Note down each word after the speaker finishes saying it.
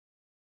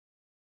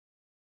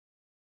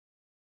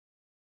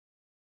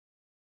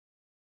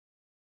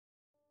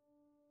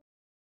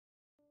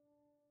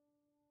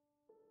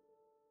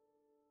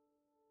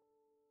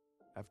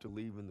After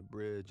leaving the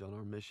bridge on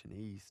our mission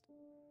east,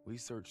 we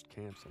searched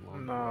camps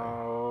along the way.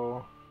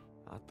 No.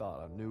 I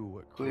thought I knew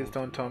what Please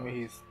don't tell me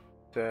he's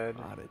dead.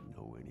 I didn't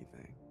know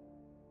anything.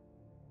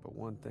 But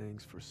one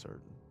thing's for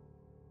certain.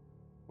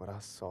 What I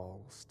saw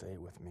will stay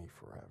with me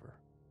forever.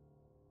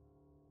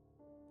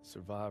 The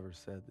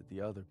survivors said that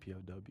the other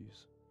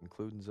POWs,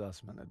 including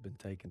Zussman, had been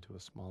taken to a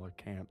smaller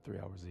camp 3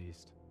 hours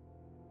east.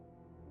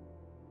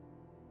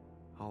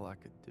 All I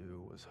could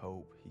do was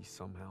hope he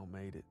somehow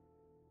made it.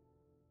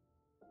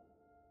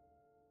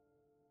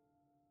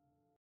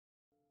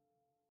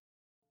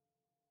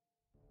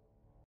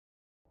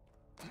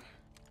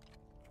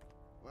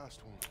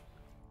 Last one.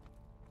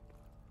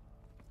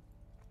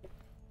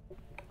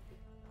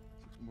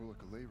 Looks more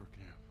like a labor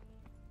camp.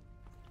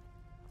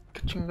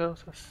 ¿Qué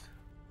chingados es?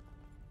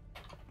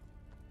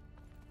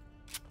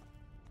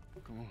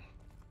 Come on.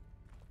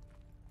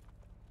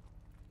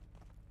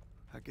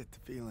 I get the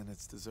feeling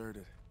it's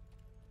deserted.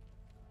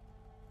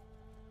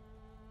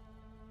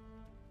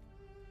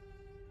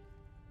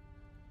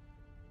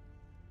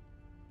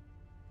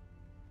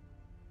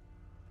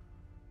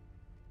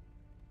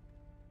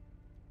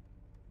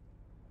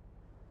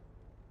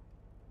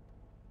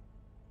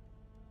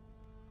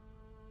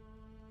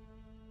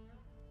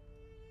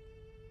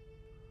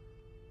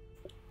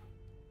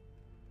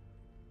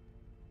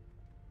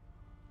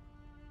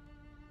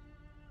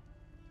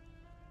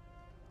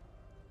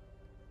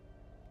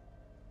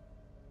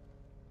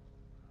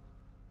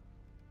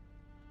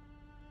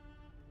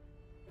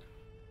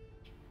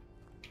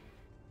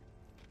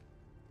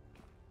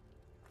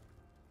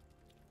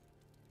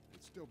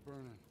 It's still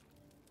burning.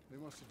 They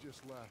must have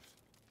just left.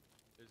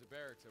 There's a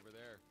barracks over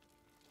there.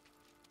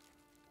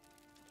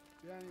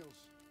 Daniels,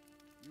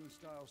 you and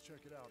Styles check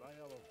it out.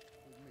 Aiello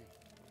with me.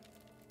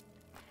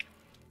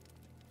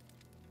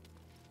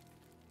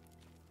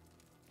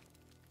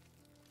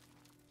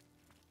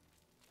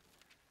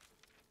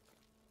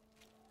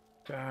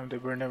 Damn, they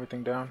burned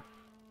everything down.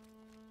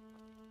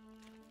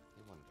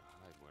 They wanted to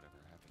hide whatever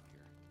happened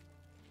here.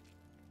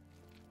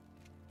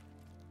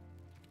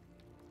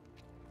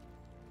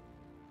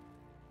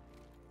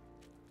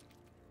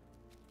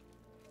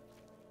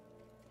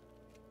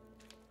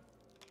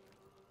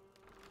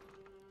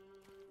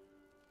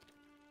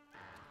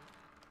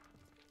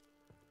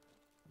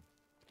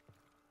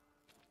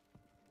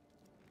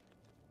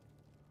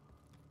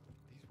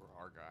 These were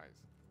our guys.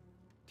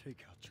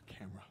 Take out your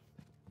camera.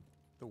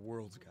 The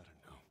world's gotta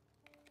know.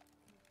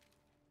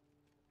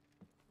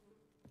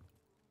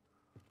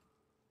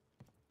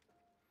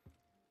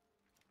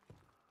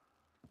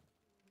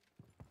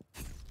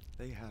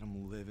 They had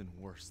them living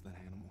worse than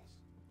animals,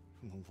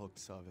 from the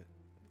looks of it.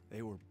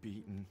 They were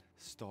beaten,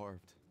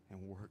 starved,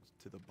 and worked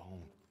to the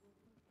bone.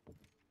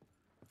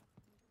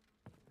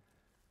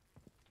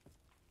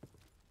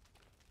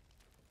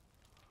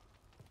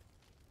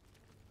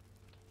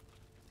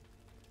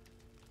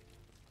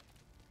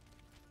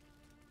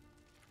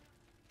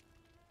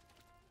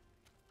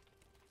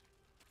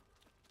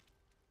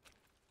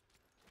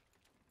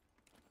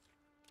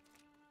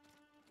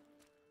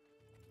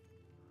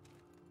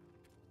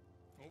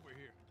 Over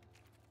here.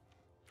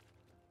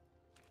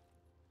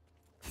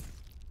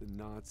 The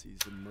Nazis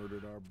had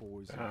murdered our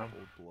boys in cold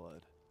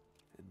blood,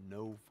 and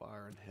no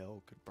fire in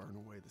hell could burn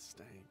away the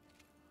stain.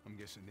 I'm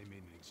guessing they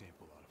made an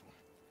example out of him.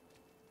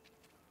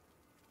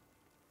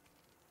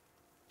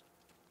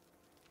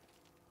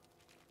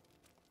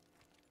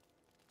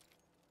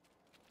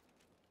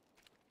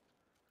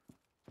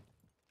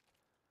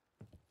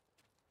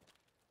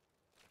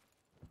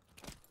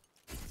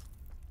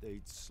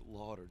 They'd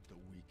slaughtered the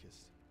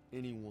weakest,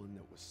 anyone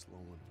that was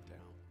slowing them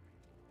down.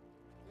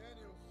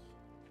 Daniels,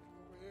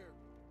 over here.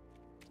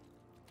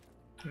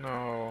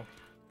 No.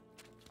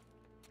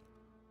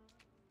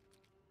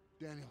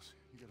 Daniels,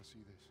 you gotta see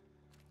this.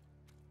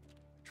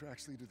 The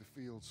tracks lead to the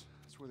fields.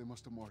 That's where they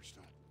must have marched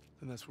on.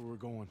 And that's where we're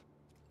going.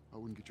 I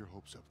wouldn't get your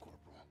hopes up,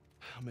 Corporal.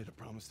 I made a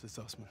promise to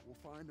Zussman.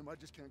 We'll find him. I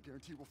just can't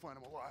guarantee we'll find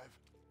him alive.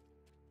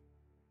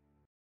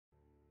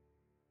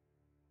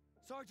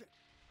 Sergeant,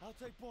 I'll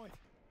take point.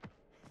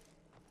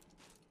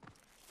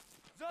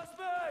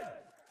 Zussman!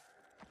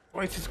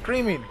 Why is he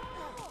screaming?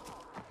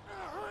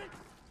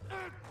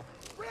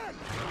 Red!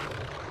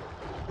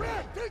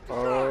 Red, take the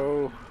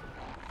Oh,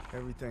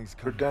 Everything's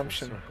coming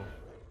redemption. full circle.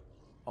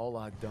 All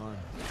I've done,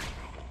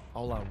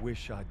 all I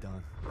wish I'd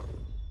done.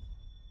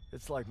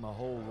 It's like my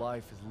whole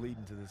life is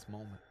leading to this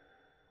moment.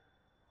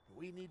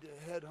 We need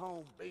to head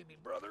home, baby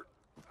brother.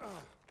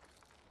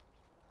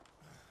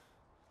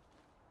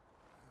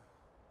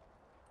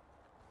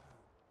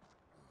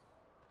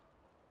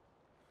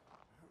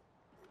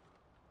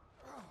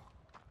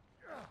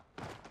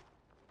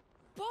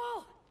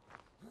 Paul!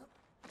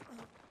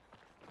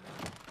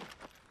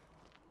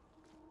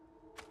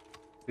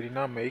 Did he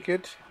not make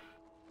it?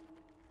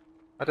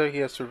 I thought he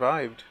had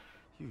survived.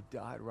 You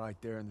died right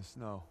there in the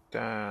snow.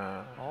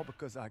 Damn. All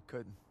because I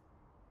couldn't.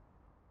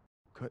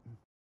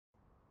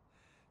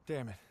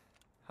 Damn it.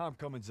 I'm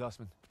coming,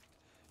 Zussman.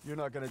 You're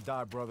not gonna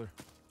die, brother.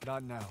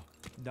 Not now.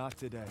 Not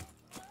today.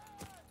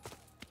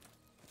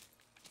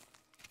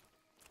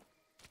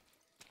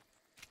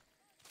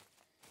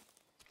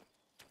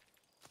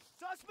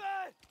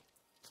 Suspect!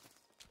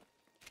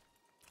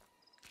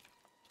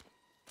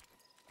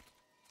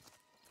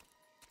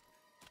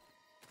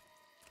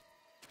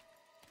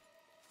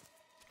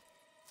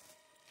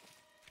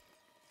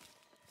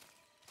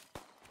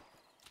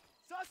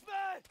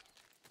 Suspect!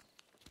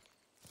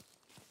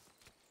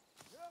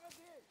 Hören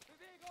Sie!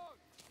 Bewegung!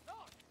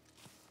 Los!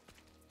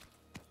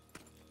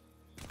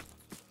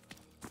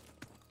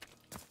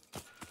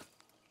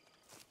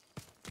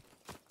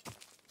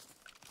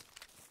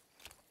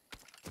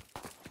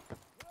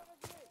 Hören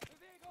Sie!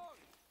 Bewegung!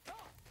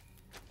 Los!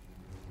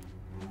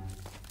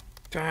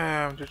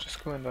 Damn, they're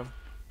just killing them.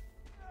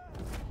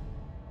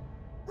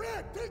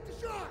 Red, take the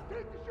shot!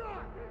 Take the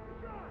shot! Take the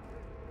shot!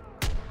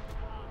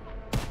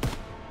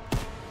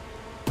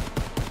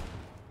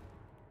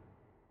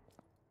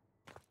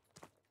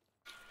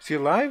 Is he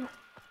alive?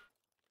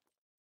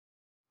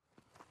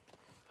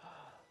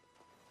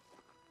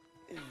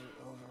 Is it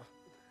over?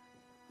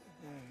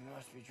 You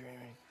must be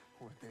dreaming.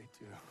 What'd they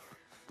do?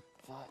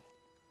 Thought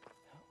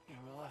you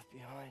were left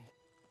behind.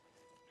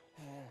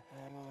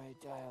 I'm gonna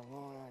die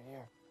alone out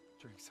here.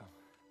 Drink some.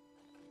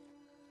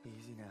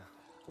 Easy now.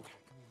 Okay,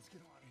 come on, let's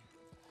get on here.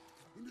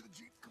 Into the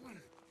Jeep, come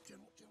on.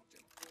 General, General,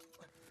 General.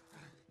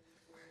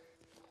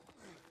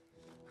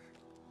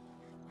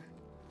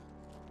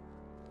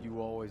 You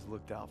always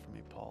looked out for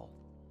me, Paul.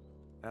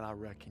 And I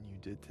reckon you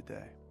did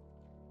today.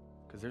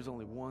 Because there's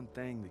only one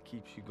thing that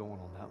keeps you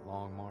going on that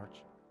long march.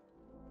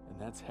 And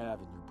that's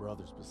having your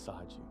brothers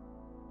beside you.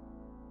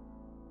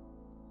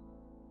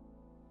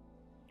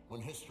 When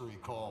history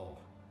called,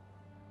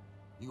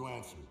 you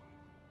answered.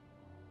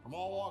 From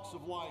all walks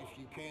of life,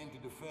 you came to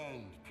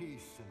defend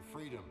peace and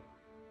freedom.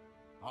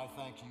 I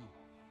thank you,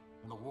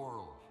 and the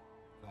world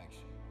thanks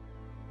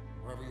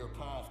you. Wherever your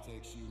path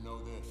takes you, know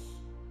this.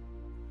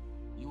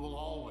 You will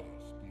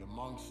always be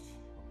amongst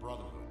a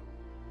brotherhood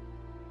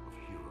of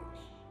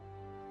heroes.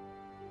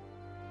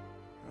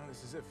 Well,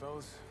 this is it,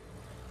 fellas.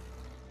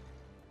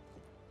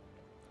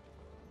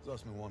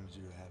 Zussman wanted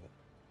you to have it.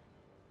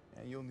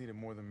 Yeah, you'll need it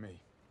more than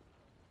me.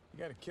 You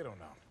got a kiddo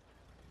now.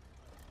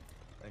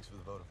 Thanks for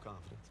the vote of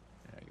confidence.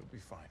 Yeah, you'll be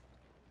fine.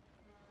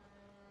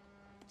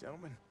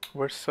 Gentlemen.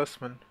 Where's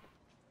Sussman?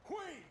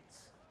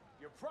 Queens!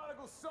 Your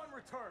prodigal son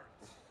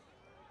returns!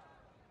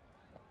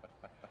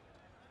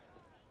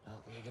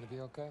 Are you gonna be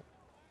okay?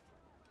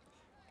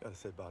 Gotta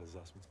say bye to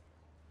Zussman.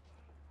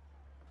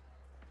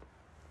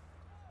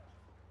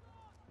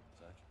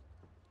 Sergeant.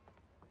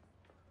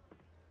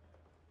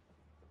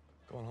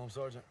 Going home,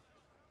 Sergeant?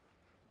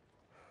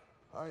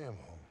 I am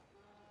home.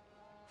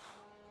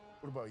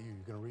 What about you?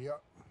 You gonna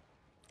re-up?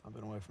 I've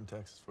been away from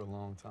Texas for a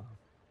long time.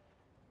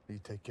 You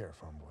take care,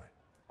 farm boy.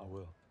 I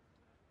will.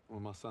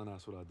 When my son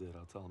asks what I did,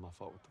 I'll tell him I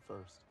fought with the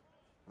first.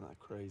 And that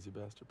crazy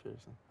bastard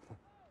Pearson.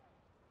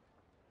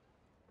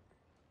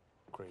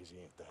 Crazy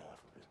ain't the half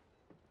of it.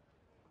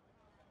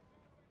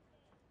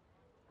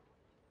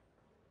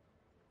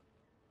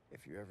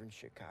 If you're ever in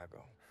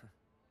Chicago,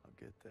 I'll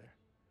get there.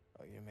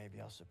 oh yeah, maybe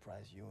I'll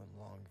surprise you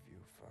in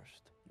Longview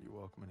first. You're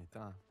welcome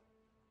anytime.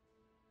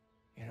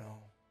 You know,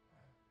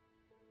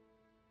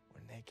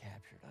 when they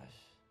captured us,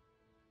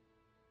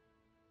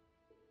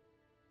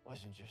 it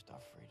wasn't just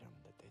our freedom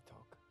that they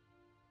took.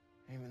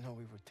 Even though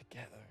we were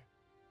together,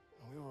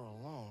 and we were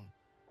alone,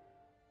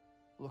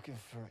 looking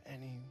for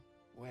any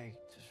way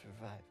to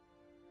survive.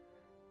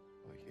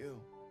 But you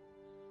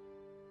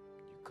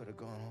could have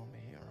gone home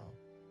a hero.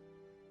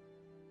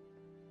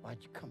 Why'd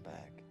you come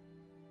back?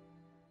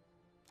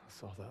 I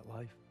saw that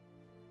life.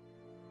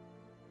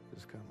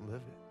 Just couldn't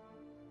live it.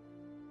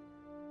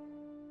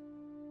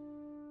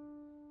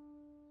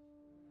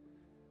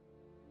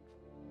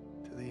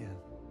 To the end.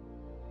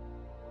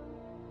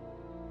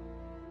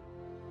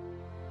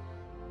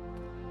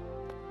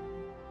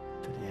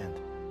 To the end.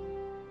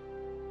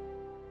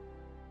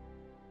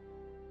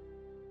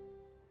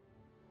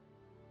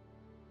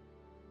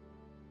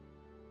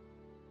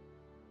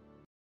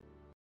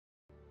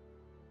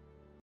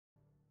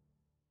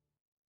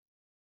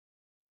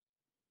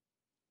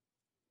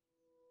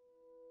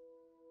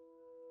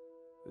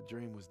 The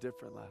dream was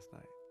different last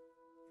night.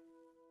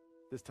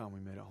 This time we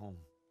made it home.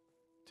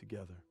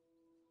 Together.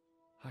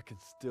 I can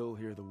still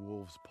hear the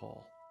wolves,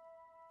 Paul.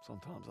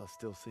 Sometimes I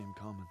still see them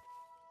coming.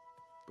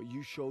 But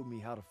you showed me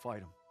how to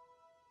fight them.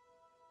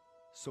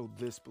 So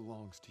this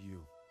belongs to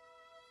you.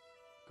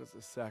 Because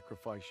the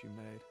sacrifice you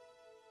made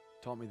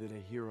taught me that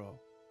a hero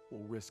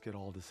will risk it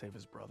all to save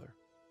his brother.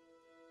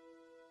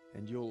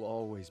 And you'll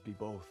always be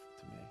both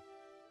to me.